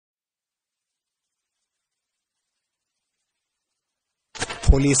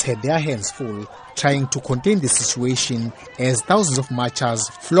Police had their hands full trying to contain the situation as thousands of marchers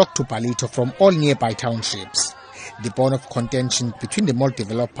flocked to Ballito from all nearby townships. The bone of contention between the mall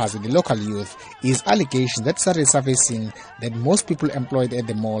developers and the local youth is allegations that started surfacing that most people employed at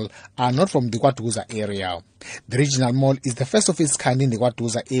the mall are not from the KwaDuza area. The regional mall is the first of its kind in the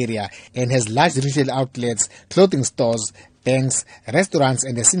KwaDuza area and has large retail outlets, clothing stores, banks, restaurants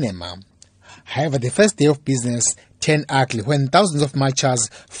and a cinema. However, the first day of business turned ugly when thousands of marchers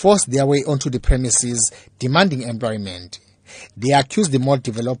forced their way onto the premises demanding employment. They accused the mall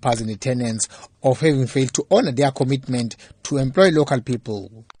developers and the tenants of having failed to honor their commitment to employ local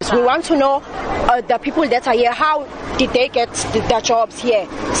people. We want to know the people that are here, how did they get the jobs here,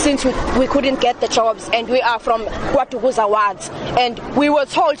 since we couldn't get the jobs and we are from KwaDuza wards. And we were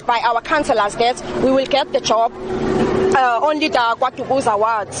told by our councillors that we will get the job only the KwaDuza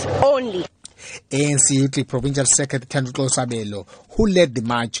wards only. ANC Youth Provincial Secretary Thandutlo Sabelo, who led the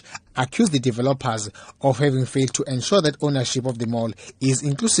march, accused the developers of having failed to ensure that ownership of the mall is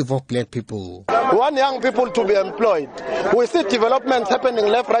inclusive of black people. We want young people to be employed. We see developments happening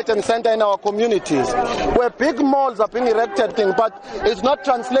left, right and center in our communities, where big malls are being erected, but it's not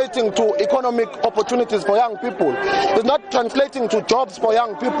translating to economic opportunities for young people. It's not translating to jobs for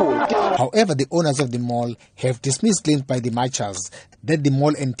young people. However, the owners of the mall have dismissed claims by the marchers that the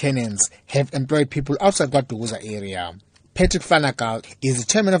mall and tenants have employed people outside KwaDuza area. Patrick Flanagan is the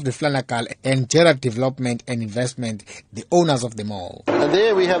chairman of the Flanagan and Gerard Development and Investment, the owners of the mall. And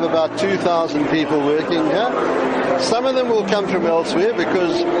there we have about 2,000 people working here. Some of them will come from elsewhere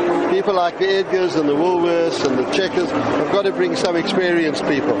because people like the Edgars and the Woolworths and the Checkers have got to bring some experienced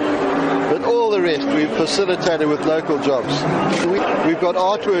people. But all the rest we've facilitated with local jobs. We've got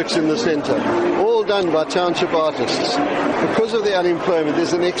artworks in the centre, all done by township artists. Because of the unemployment,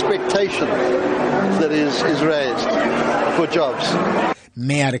 there's an expectation that is raised for jobs.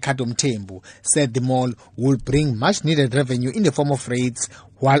 Mayor Ricardo Mthembu said the mall will bring much needed revenue in the form of rates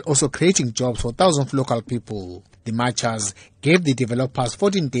while also creating jobs for thousands of local people. The marchers gave the developers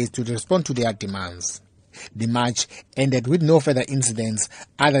 14 days to respond to their demands. The march ended with no further incidents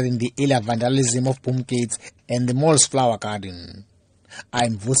other than the earlier vandalism of boom gates and the mall's flower garden.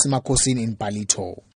 I'm Vusi Makosini in Ballito.